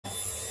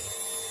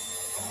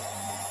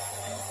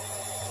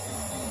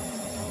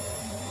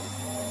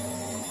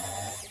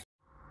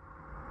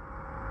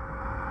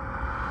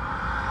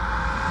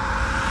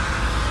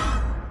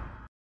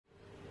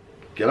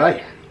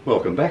G'day,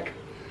 welcome back.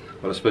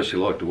 I'd especially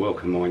like to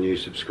welcome my new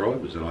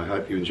subscribers, and I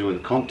hope you enjoy the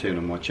content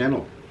on my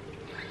channel.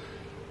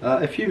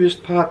 If you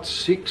missed part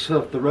 6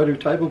 of the Rotary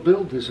table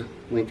build, there's a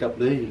link up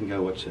there. You can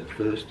go watch that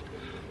first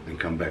and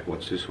come back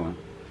watch this one.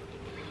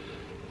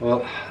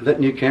 Well, that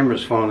new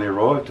camera's finally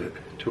arrived. It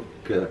took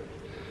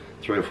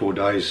 3 or 4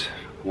 days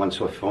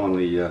once I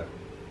finally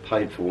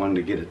paid for one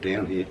to get it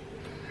down here.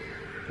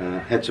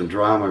 Had some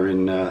drama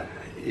in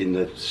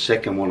the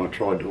second one I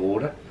tried to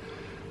order.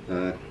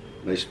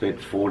 They spent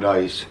 4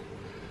 days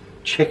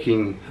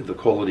checking the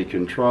quality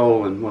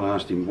control, and when I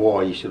asked him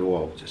why, he said,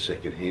 "Oh, it's a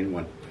second-hand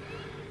one."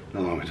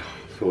 And I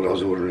thought I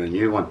was ordering a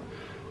new one.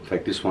 In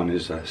fact, this one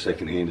is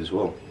second-hand as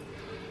well.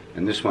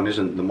 And this one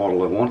isn't the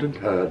model I wanted.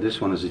 This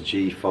one is a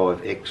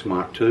G5X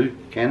Mark II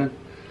Canon.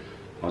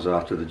 I was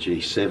after the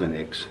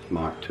G7X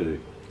Mark II.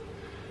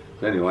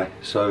 But anyway,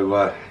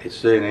 so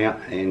it's there now,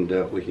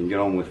 and we can get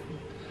on with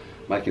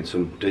making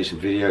some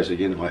decent videos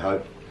again, I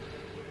hope.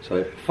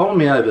 So follow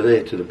me over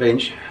there to the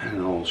bench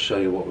and I'll show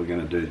you what we're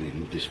going to do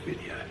in this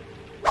video.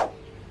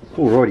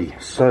 Alrighty,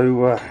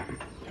 so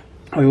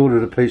I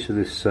ordered a piece of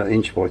this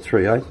inch by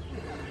 3/8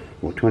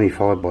 or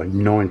 25 by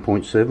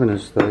 9.7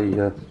 as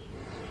they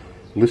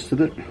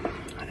listed it,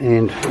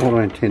 and what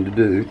I intend to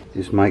do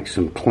is make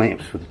some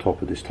clamps for the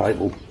top of this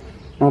table.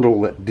 Not all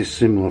that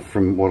dissimilar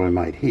from what I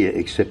made here,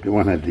 except it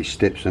won't have these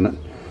steps in it.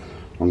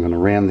 I'm going to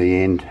round the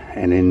end,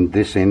 and in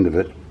this end of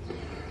it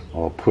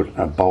I'll put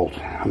a bolt,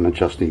 an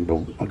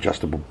adjustable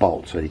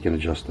bolt, so you can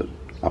adjust it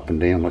up and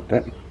down like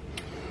that.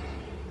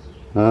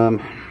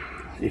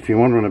 If you're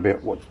wondering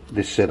about what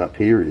this setup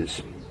here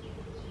is,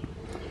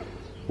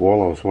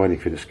 while I was waiting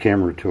for this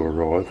camera to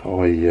arrive,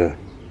 I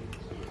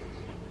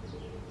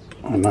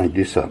made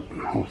this up.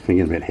 I was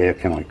thinking about how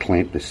can I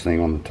clamp this thing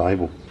on the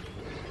table,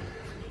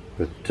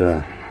 but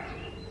to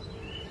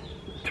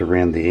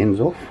round the ends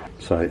off.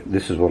 So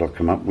this is what I've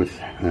come up with.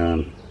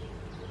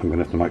 I'm going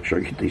to have to make sure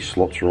I get these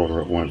slots right or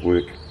it won't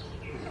work,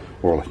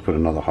 or I'll have to put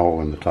another hole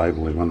in the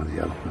table in one or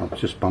the other. I'll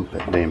just bump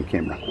that damn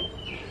camera.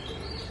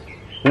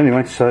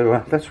 Anyway,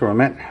 so that's where I'm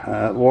at.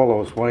 While I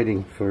was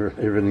waiting for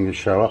everything to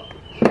show up,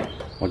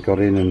 I got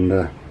in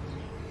and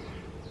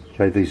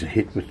gave these a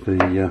hit with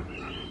the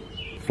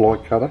fly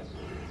cutter,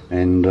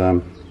 and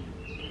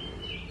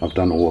I've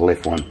done all the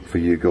left one for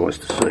you guys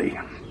to see,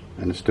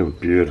 and it's still a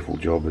beautiful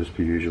job as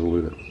per usual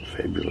with it.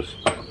 Fabulous.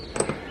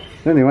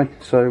 Anyway,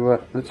 so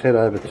let's head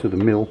over to the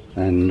mill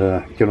and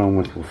get on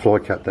with, we'll fly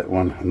cut that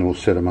one and we'll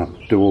set them up,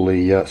 do all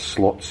the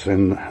slots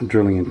and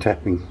drilling and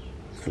tapping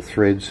for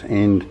threads,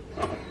 and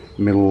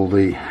mill all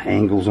the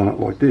angles on it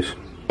like this.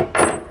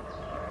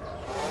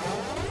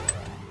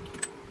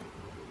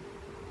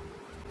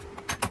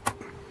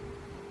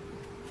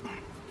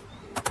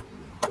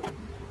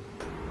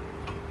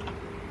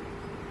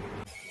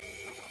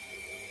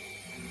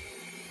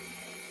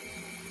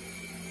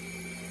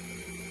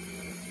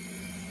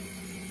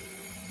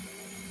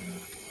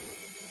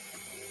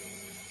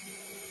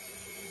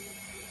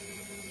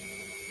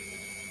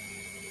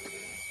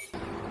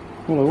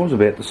 Well, I was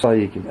about to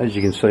say, as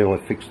you can see, I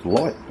fixed the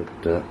light,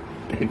 but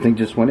everything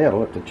just went out. I'll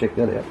have to check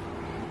that out.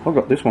 I've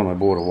got this one I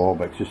bought a while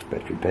back, just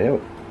battery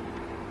powered.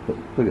 But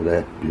look at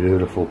that,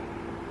 beautiful.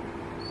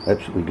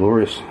 Absolutely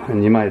glorious.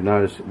 And you may have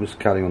noticed it was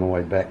cutting on the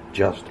way back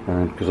just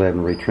because I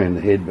haven't retrimmed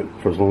the head, but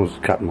for as long as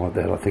it's cutting like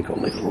that, I think I'll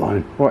leave it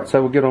alone. Right, so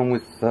we'll get on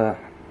with the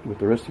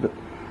rest of it.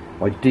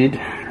 I did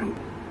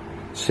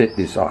set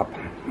this up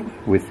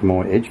with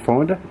my edge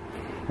finder,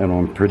 and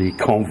I'm pretty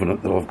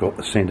confident that I've got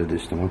the centre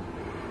this time.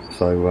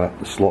 So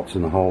the slots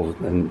and the holes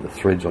and the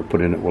threads I put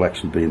in it will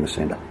actually be in the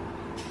centre.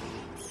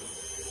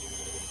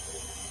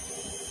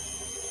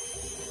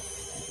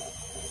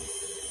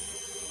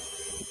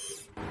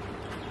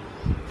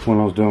 When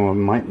I was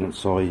doing my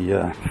maintenance,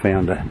 I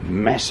found a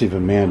massive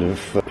amount of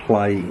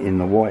play in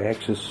the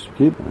Y-axis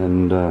jib,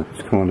 and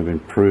it's kind of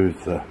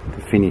improved the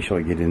finish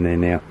I get in there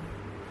now.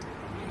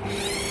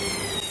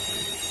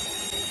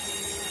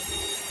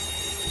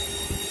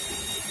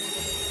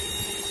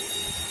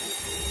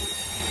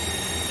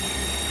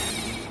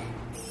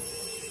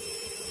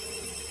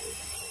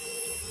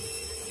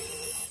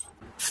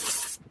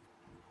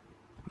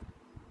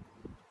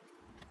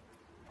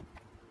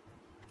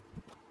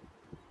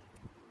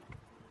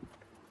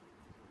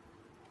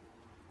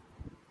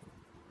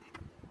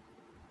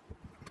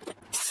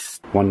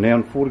 One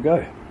down, 4 to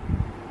go.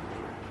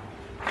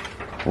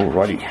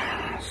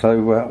 Alrighty,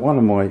 so one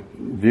of my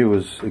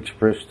viewers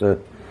expressed a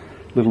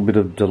little bit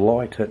of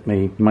delight at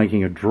me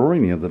making a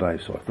drawing the other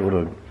day, so I thought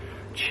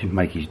I'd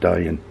make his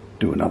day and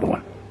do another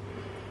one.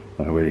 I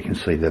don't know whether you can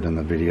see that in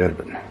the video,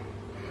 but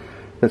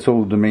that's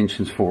all the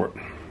dimensions for it.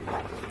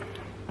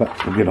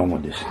 But we'll get on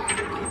with this.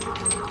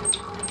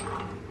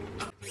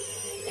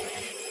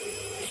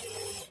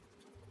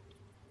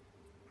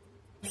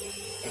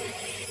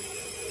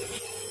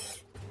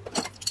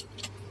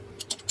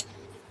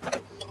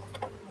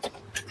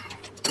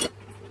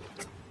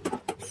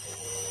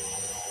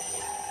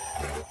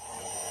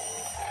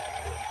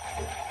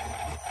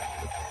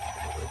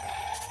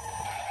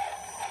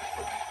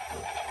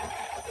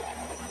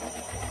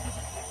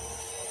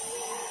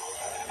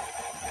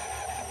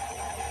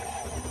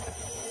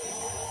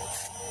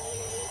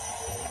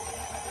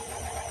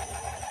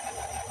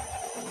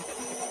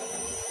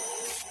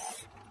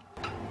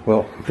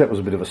 Well, that was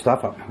a bit of a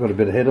stuff up. I got a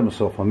bit ahead of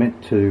myself. I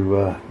meant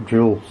to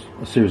drill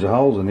a series of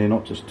holes in there,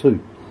 not just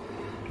two.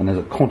 And as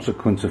a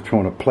consequence of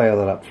trying to plough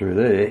that up through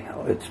there,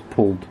 it's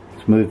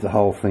moved the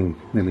whole thing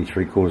nearly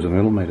 3/4 of a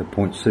millimetre,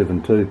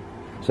 0.72.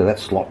 So that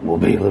slot will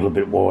be a little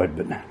bit wide,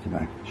 but you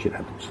know, shit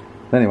happens.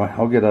 Anyway,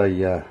 I'll get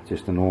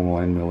just a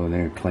normal end mill in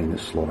there and clean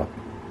this slot up.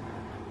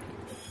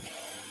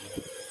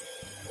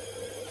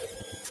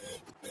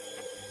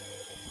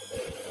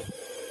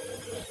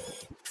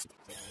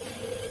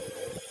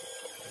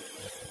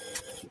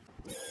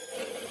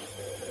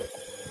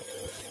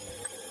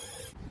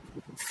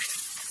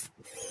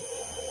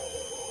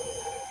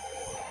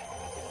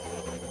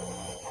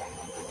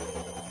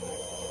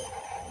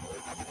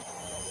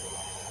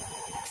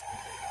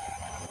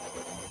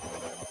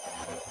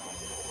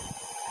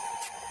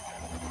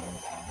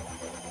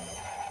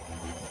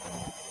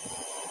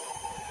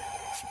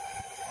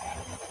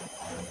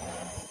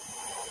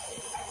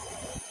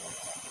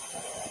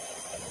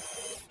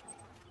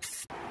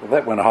 Well,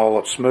 that went a whole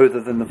lot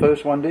smoother than the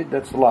first one did.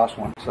 That's the last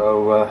one.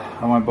 So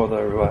I won't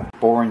bother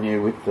boring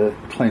you with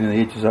cleaning the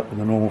edges up with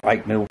the normal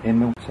 8mm end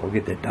mill. So I'll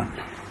get that done.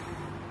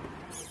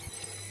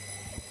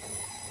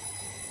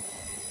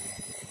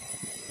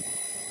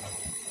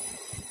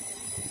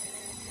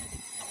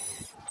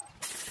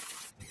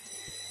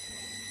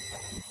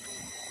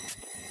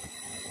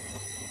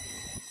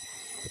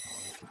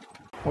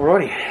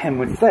 Alrighty, and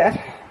with that,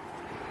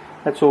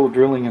 that's all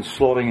drilling and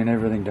slotting and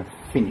everything done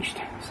finished.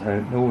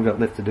 So all we've got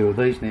left to do with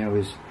these now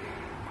is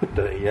put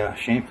the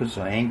chamfers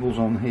or angles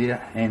on here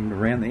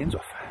and round the ends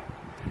off.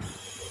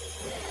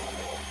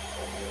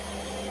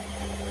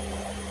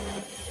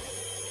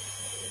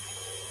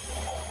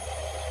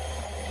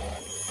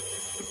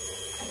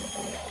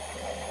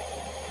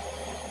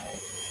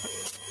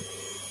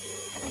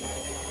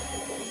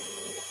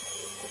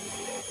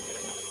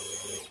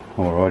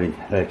 Alrighty,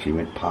 it actually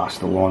went past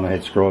the line I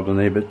had scribed on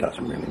there, but it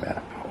doesn't really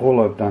matter. All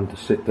I've done to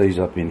set these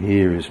up in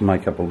here is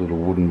make up a little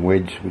wooden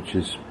wedge which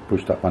is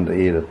pushed up under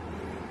here to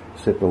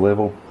set the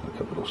level. A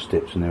couple of little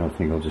steps in there. I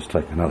think I'll just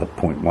take another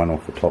 0.1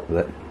 off the top of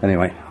that.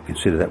 Anyway, I'll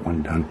consider that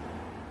one done.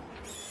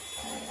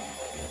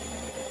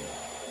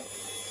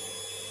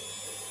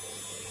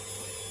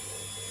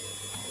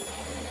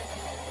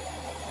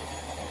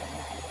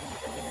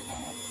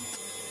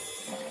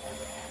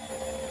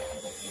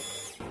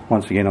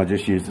 Once again, I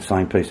just used the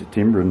same piece of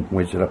timber and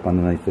wedged it up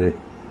underneath there.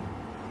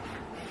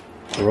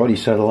 Alrighty,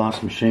 so the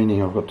last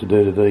machining I've got to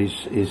do to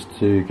these is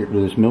to get rid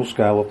of this mill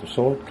scale off the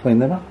side, clean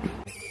that up.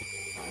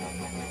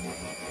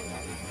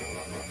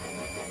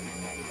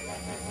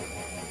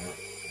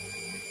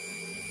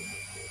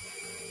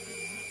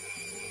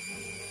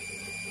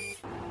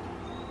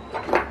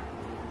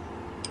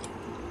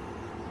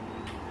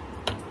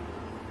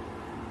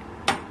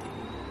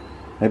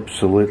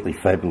 Absolutely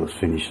fabulous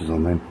finishes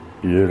on them.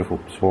 Beautiful.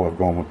 That's why I've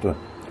gone with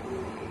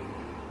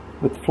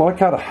the fly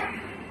cutter.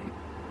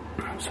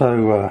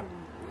 So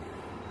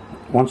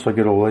once I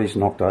get all these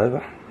knocked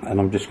over, and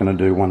I'm just going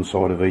to do one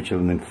side of each of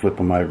them, then flip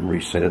them over and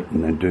reset it,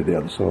 and then do the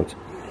other sides.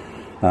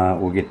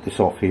 We'll get this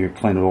off here,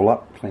 clean it all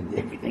up, clean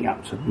everything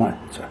up. So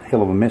it's a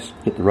hell of a mess.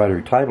 Get the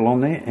rotary table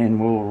on there,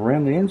 and we'll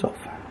round the ends off.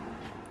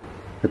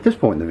 At this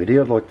point in the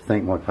video, I'd like to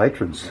thank my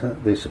patrons.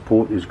 Their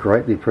support is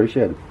greatly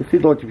appreciated. If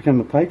you'd like to become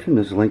a patron,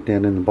 there's a link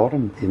down in the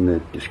bottom in the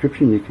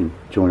description. You can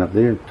join up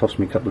there and toss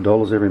me a couple of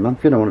dollars every month.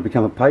 If you don't want to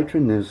become a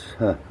patron, there's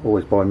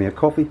always buy me a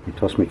coffee. You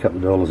toss me a couple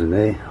of dollars in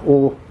there,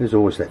 or there's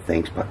always that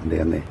thanks button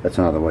down there. That's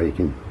another way you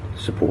can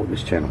support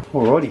this channel.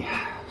 Alrighty,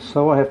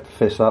 so I have to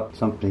fess up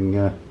something.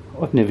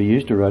 I've never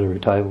used a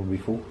rotary table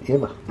before,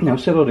 ever. Now I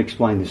said I'd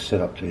explain this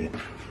setup to you.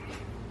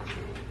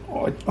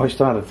 I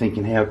started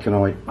thinking, how can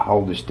I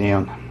hold this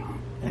down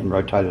and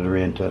rotate it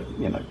around to,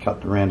 you know, cut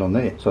the round on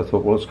there. So I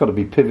thought, well, it's got to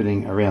be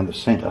pivoting around the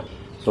centre,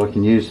 so I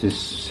can use this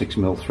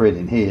 6mm thread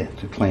in here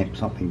to clamp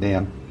something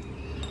down.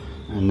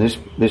 And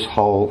this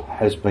hole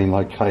has been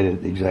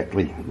located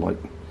exactly like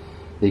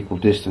equal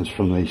distance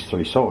from these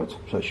three sides,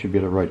 so it should be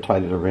able to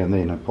rotate it around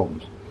there, no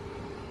problems.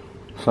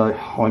 So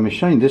I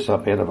machined this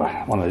up out of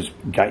one of those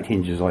gate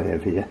hinges I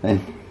have here,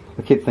 and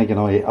I kept thinking,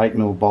 oh yeah,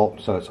 8mm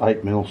bolt, so it's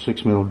 8mm,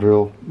 6mm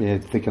drill, yeah,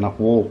 thick enough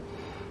wall.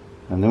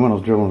 And then when I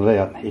was drilling it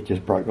out, it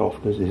just broke off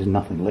because there's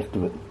nothing left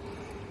of it.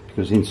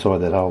 Because inside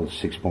that hole is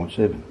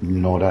 6.7,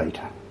 not 8.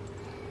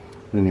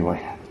 But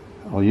anyway,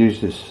 I'll use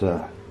this,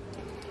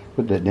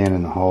 put that down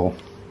in the hole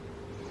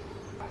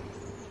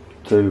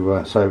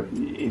to so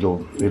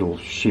it'll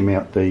shim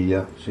out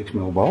the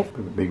 6mm bolt.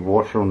 Put a big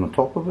washer on the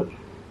top of it,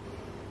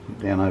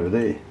 down over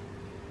there.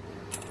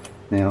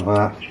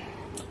 Now,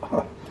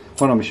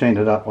 when I machined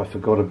it up, I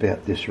forgot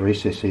about this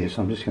recess here,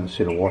 so I'm just going to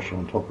set a washer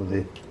on top of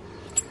there.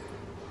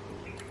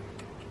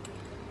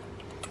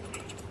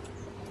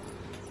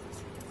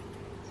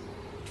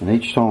 And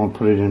each time I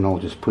put it in, I'll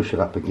just push it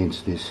up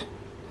against this,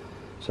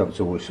 so it's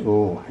always.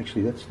 Oh,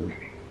 actually, that's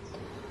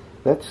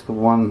the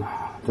one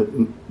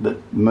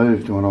that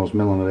moved when I was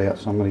milling it out.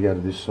 So I'm going to go to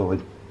this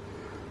side.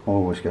 I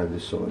always go to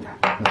this side.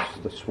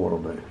 That's what I'll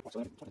do.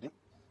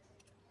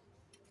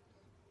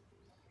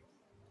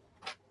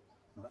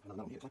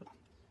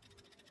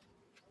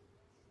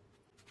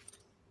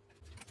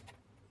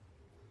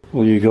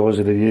 All you guys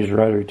that have used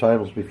rotary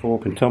tables before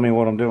can tell me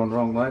what I'm doing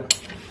wrong,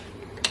 mate.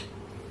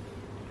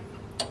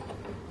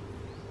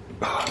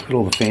 Got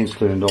all the fans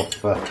turned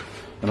off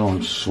and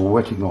I'm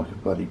sweating like a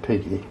bloody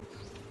pig here.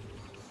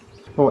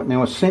 Right,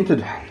 now I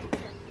centered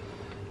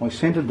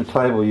the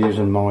table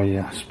using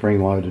my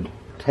spring-loaded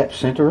tap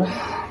centerer.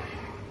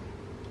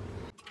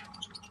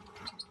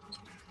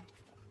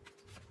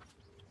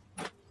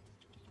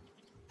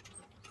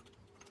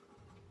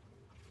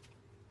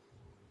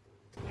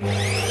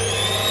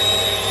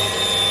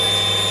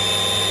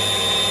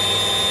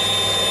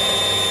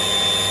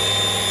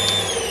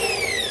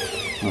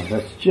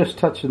 That's just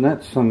touching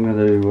that, so I'm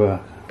going to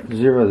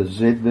zero the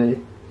Z there,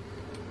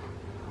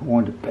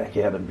 wind it back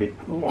out a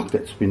bit, lock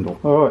that spindle.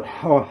 Alright,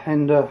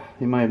 and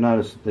you may have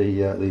noticed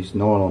that these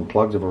nylon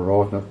plugs have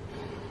arrived, and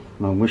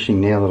I'm wishing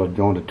now that I'd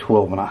gone to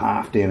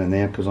 12.5 down and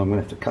there, because I'm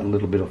going to have to cut a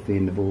little bit off the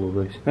end of all of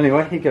these.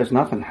 Anyway, here goes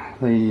nothing.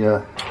 See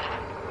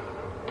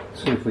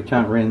if we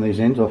can't round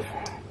these ends off.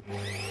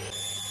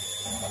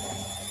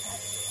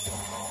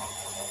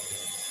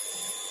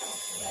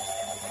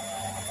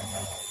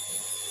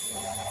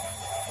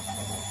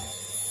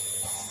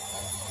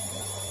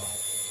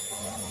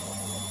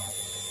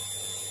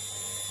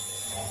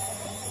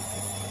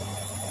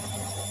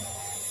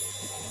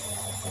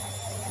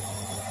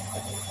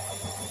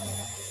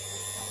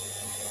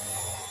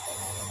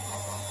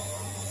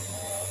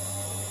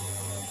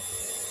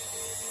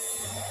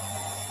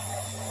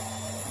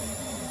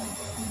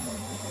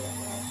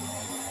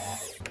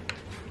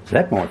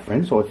 That, my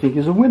friends, I think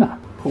is a winner.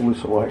 Pull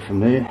this away from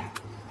there.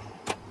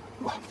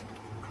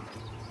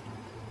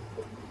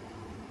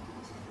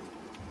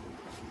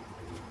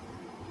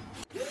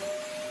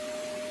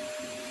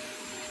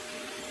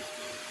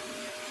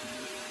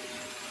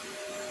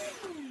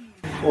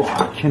 Oh,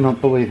 I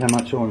cannot believe how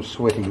much I'm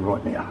sweating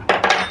right now.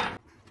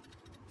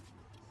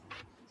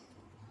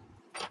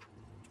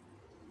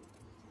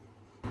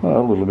 Well,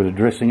 a little bit of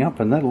dressing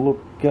up and that'll look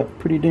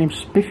pretty damn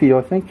spiffy,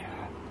 I think.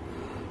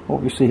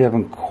 Obviously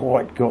haven't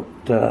quite got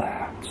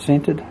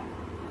centered,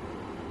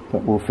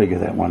 but we'll figure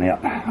that one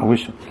out. I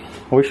wish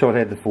I'd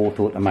had the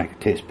forethought to make a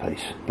test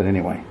piece, but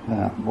anyway,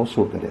 we'll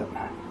sort that out.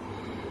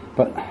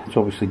 But it's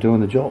obviously doing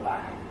the job.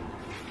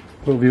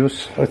 Well,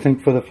 viewers, I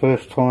think for the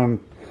first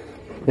time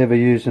ever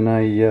using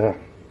a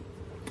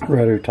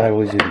rotary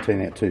table, these didn't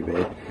turn out too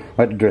bad.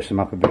 I had to dress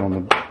them up a bit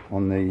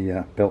on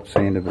the belt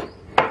sander, but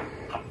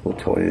we'll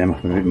tidy them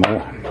up a bit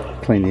more,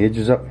 clean the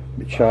edges up, a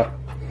bit sharp.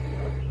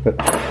 But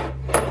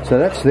so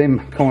that's them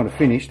kind of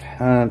finished.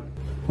 I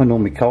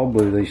normally cold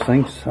blue these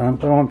things,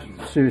 but I'm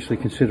seriously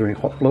considering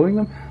hot bluing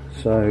them.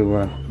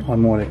 So I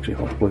might actually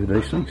hot blue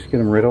these things, get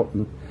them red hot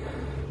and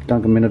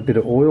dunk them in a bit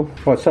of oil.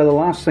 Right, so the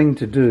last thing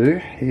to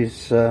do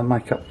is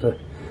make up the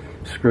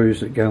screws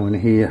that go in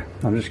here.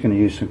 I'm just going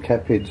to use some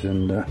cap heads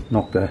and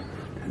knock the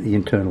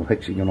internal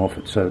hexagon off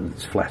it so that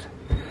it's flat.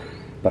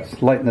 But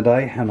it's late in the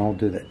day and I'll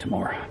do that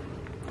tomorrow.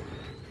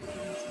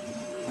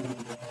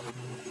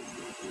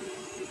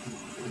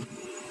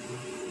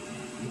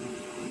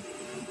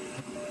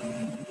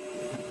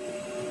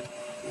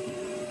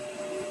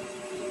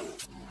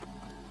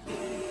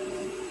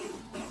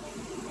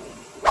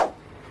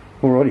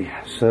 Alrighty,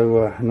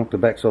 so I knocked the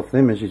backs off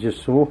them as you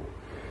just saw.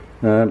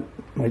 I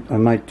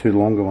made two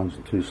longer ones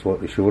and two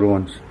slightly shorter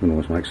ones. I can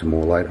always make some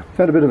more later. I've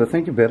had a bit of a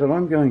think about it.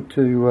 I'm going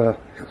to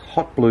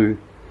hot blue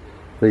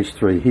these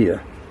three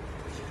here,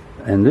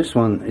 and this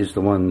one is the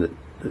one that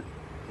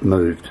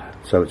moved,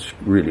 so it's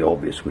really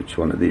obvious which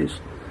one it is.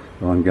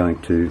 I'm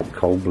going to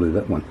cold blue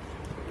that one.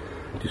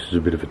 This is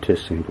a bit of a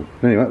test sample.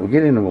 Anyway, we'll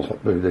get in and we'll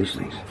hot blue these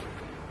things.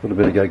 Got a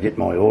bit to go get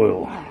my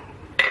oil.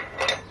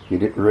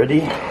 Get it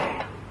ready.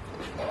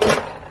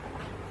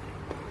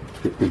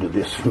 Get rid of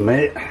this from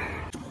there.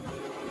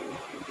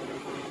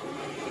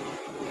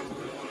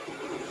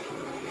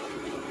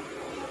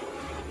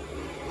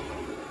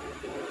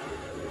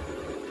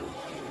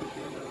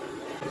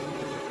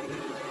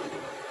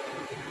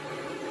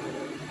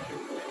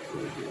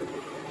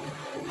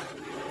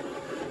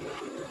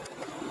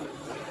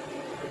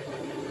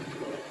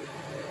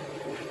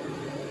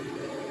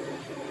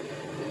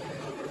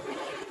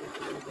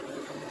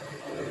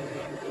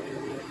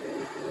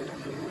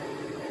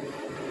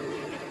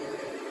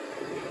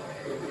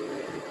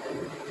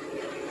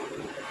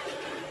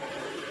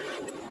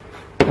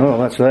 Well,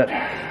 that's that.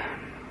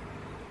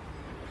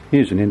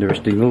 Here's an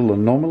interesting little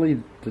anomaly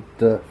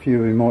that a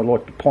few of you might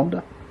like to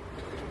ponder.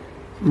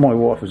 My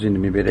wife was into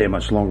me about how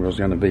much longer I was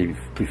going to be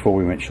before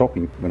we went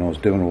shopping when I was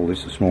doing all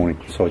this morning.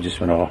 So I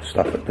just went, oh,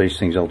 stuff it, these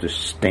things, I'll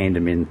just stand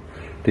them in.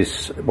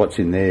 This, what's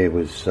in there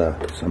was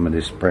some of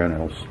this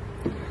Brownell's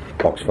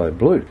Oxford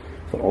blue.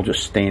 So I'll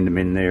just stand them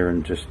in there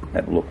and just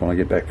have a look when I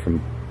get back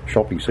from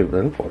shopping, see what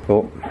they look like.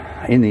 Well,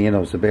 in the end I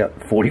was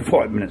about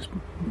 45 minutes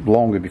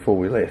longer before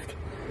we left.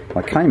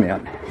 I came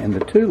out and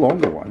the two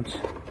longer ones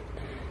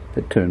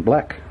had turned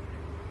black.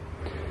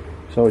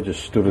 So I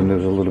just stood, and there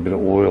was a little bit of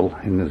oil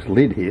in this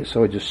lid here,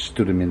 so I just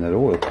stood them in that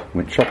oil,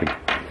 went shopping,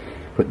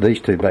 put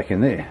these two back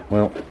in there.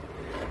 Well,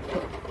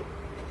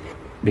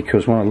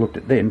 because when I looked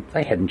at them,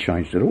 they hadn't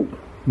changed at all,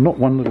 not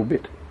one little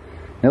bit.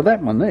 Now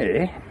that one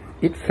there,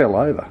 it fell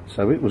over,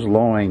 so it was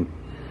lying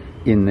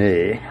in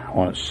there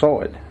on its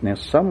side. Now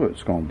some of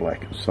it's gone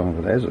black and some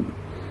of it hasn't.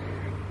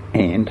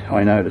 And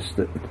I noticed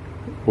that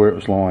where it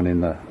was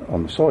lying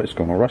on the side, it's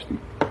gone all rusty.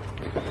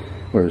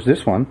 Whereas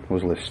this one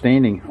was left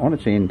standing on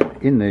its end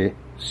in there,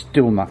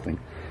 still nothing,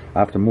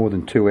 after more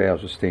than 2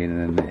 hours of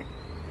standing in there.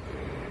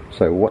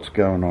 So what's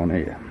going on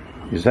here?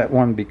 Is that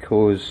one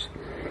because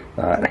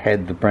it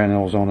had the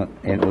Brownells on it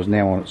and it was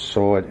now on its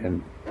side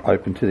and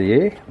open to the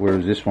air,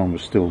 whereas this one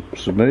was still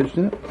submerged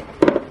in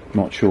it?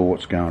 Not sure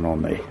what's going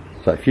on there.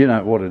 So if you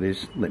know what it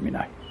is, let me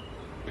know.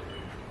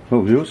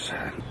 Well, viewers,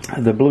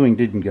 the bluing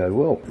didn't go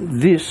well.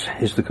 This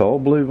is the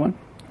cold blue one.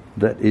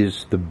 That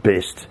is the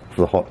best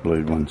for the hot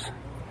blued ones.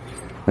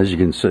 As you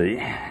can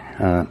see,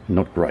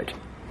 not great.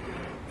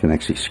 You can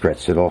actually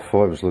scratch it off.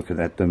 I was looking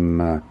at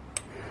them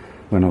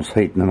when I was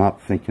heating them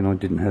up, thinking I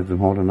didn't have them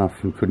hot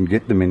enough and couldn't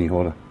get them any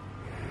hotter.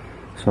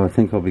 So I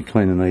think I'll be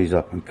cleaning these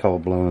up and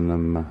cold blowing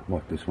them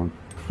like this one.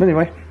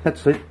 Anyway,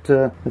 that's it.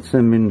 That's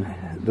them in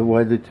the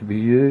way they're to be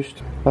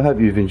used. I hope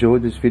you've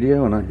enjoyed this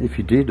video, and if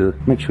you did,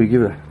 make sure you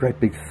give it a great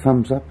big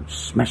thumbs up and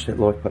smash that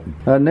like button.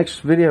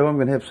 Next video I'm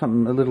going to have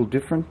something a little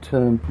different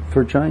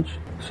for a change,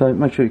 so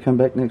make sure you come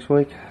back next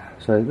week.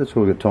 So that's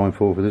all we've got time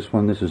for this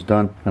one. This is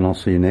done, and I'll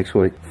see you next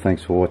week.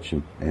 Thanks for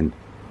watching, and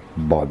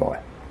bye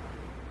bye.